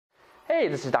Hey,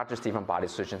 this is Dr. Steve from Body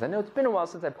Solutions. I know it's been a while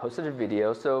since I posted a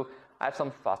video, so I have some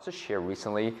thoughts to share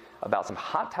recently about some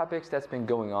hot topics that's been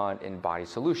going on in Body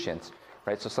Solutions.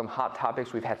 Right, so some hot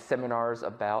topics, we've had seminars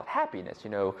about happiness. You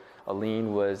know,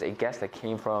 Aleem was a guest that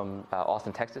came from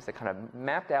Austin, Texas, that kind of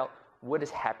mapped out what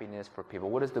is happiness for people,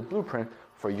 what is the blueprint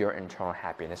for your internal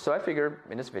happiness. So I figured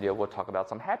in this video we'll talk about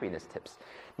some happiness tips.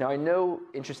 Now I know,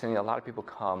 interestingly, a lot of people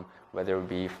come, whether it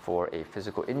be for a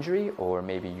physical injury or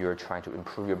maybe you're trying to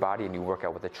improve your body and you work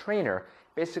out with a trainer.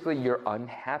 Basically you're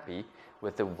unhappy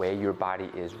with the way your body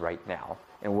is right now.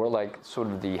 And we're like sort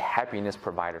of the happiness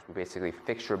providers. We basically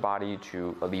fix your body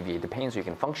to alleviate the pain so you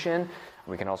can function.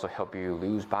 We can also help you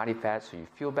lose body fat so you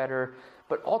feel better.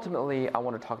 But ultimately, I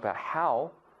want to talk about how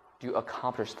do you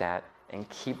accomplish that and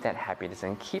keep that happiness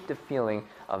and keep the feeling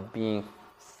of being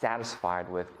satisfied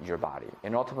with your body.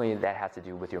 And ultimately, that has to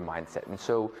do with your mindset. And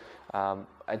so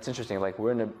it's interesting, like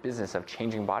we're in the business of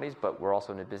changing bodies, but we're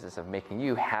also in the business of making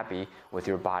you happy with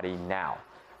your body now.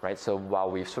 Right? So while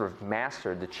we've sort of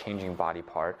mastered the changing body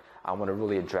part, I want to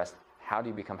really address how do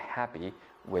you become happy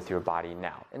with your body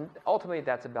now. And ultimately,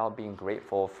 that's about being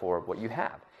grateful for what you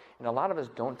have. And a lot of us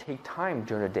don't take time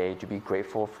during the day to be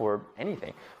grateful for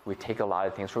anything. We take a lot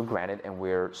of things for granted, and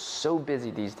we're so busy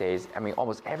these days. I mean,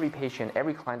 almost every patient,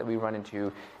 every client that we run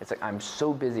into, it's like, I'm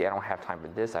so busy, I don't have time for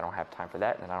this, I don't have time for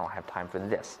that, and I don't have time for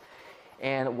this.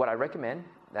 And what I recommend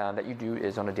that you do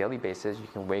is on a daily basis, you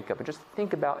can wake up and just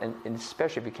think about, and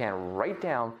especially if you can, write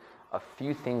down a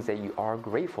few things that you are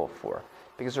grateful for.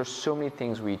 Because there's so many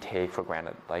things we take for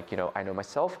granted. Like, you know, I know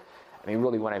myself, I mean,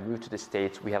 really, when I moved to the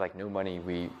States, we had like no money.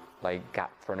 We like got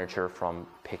furniture from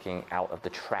picking out of the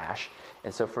trash.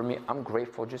 And so for me, I'm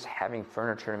grateful just having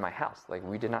furniture in my house. Like,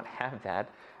 we did not have that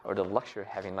or the luxury of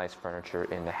having nice furniture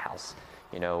in the house.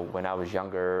 You know, when I was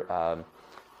younger,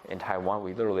 in Taiwan,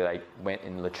 we literally like went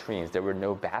in latrines. There were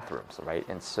no bathrooms, right?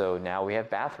 And so now we have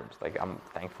bathrooms. Like, I'm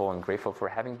thankful and grateful for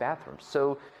having bathrooms.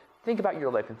 So think about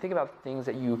your life and think about things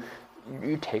that you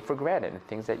take for granted and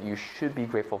things that you should be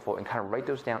grateful for, and kind of write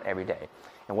those down every day.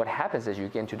 And what happens is you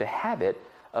get into the habit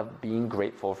of being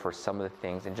grateful for some of the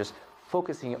things and just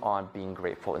focusing on being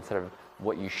grateful instead of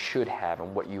what you should have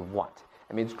and what you want.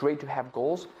 I mean, it's great to have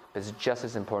goals, but it's just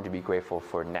as important to be grateful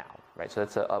for now, right? So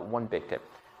that's one big tip.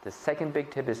 The second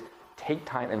big tip is take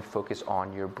time and focus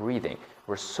on your breathing.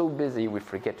 We're so busy, we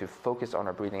forget to focus on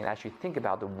our breathing and actually think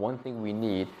about the one thing we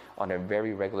need on a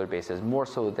very regular basis, more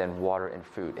so than water and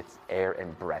food. It's air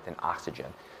and breath and oxygen.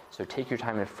 So take your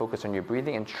time and focus on your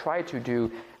breathing and try to do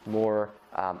more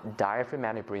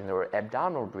diaphragmatic breathing or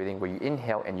abdominal breathing, where you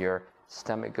inhale and your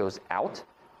stomach goes out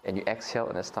and you exhale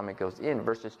and the stomach goes in,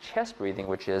 versus chest breathing,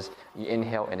 which is you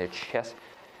inhale and your chest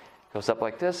goes up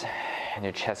like this and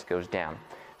your chest goes down.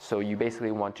 So you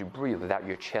basically want to breathe without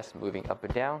your chest moving up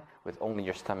and down, with only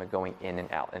your stomach going in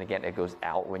and out. And again, it goes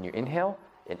out when you inhale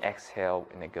and exhale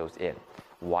and it goes in.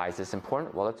 Why is this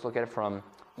important? Well, let's look at it from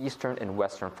Eastern and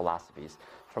Western philosophies.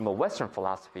 From a Western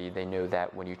philosophy, they know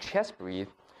that when you chest breathe,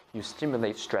 you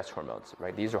stimulate stress hormones,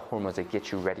 right? These are hormones that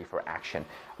get you ready for action.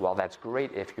 While that's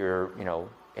great if you're, you know,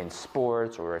 in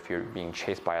sports or if you're being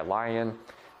chased by a lion,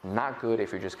 not good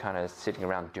if you're just kind of sitting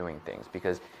around doing things,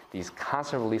 because these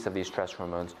constant release of these stress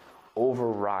hormones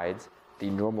overrides the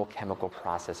normal chemical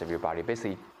process of your body. It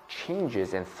basically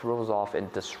changes and throws off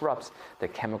and disrupts the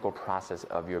chemical process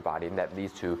of your body, and that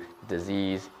leads to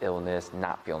disease, illness,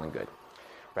 not feeling good.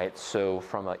 Right? So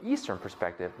from an Eastern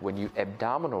perspective, when you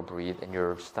abdominal breathe and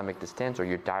your stomach distends or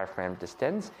your diaphragm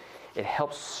distends, it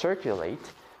helps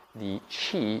circulate the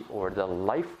chi, or the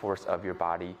life force of your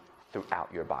body, throughout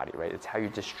your body, right? It's how you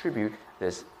distribute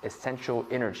this essential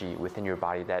energy within your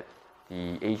body that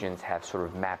the Asians have sort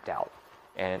of mapped out.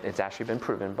 And it's actually been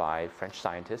proven by French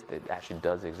scientists that it actually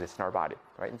does exist in our body,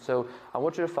 right? And so I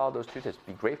want you to follow those two tips.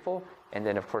 Be grateful, and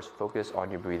then of course focus on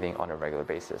your breathing on a regular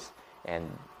basis, and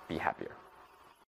be happier.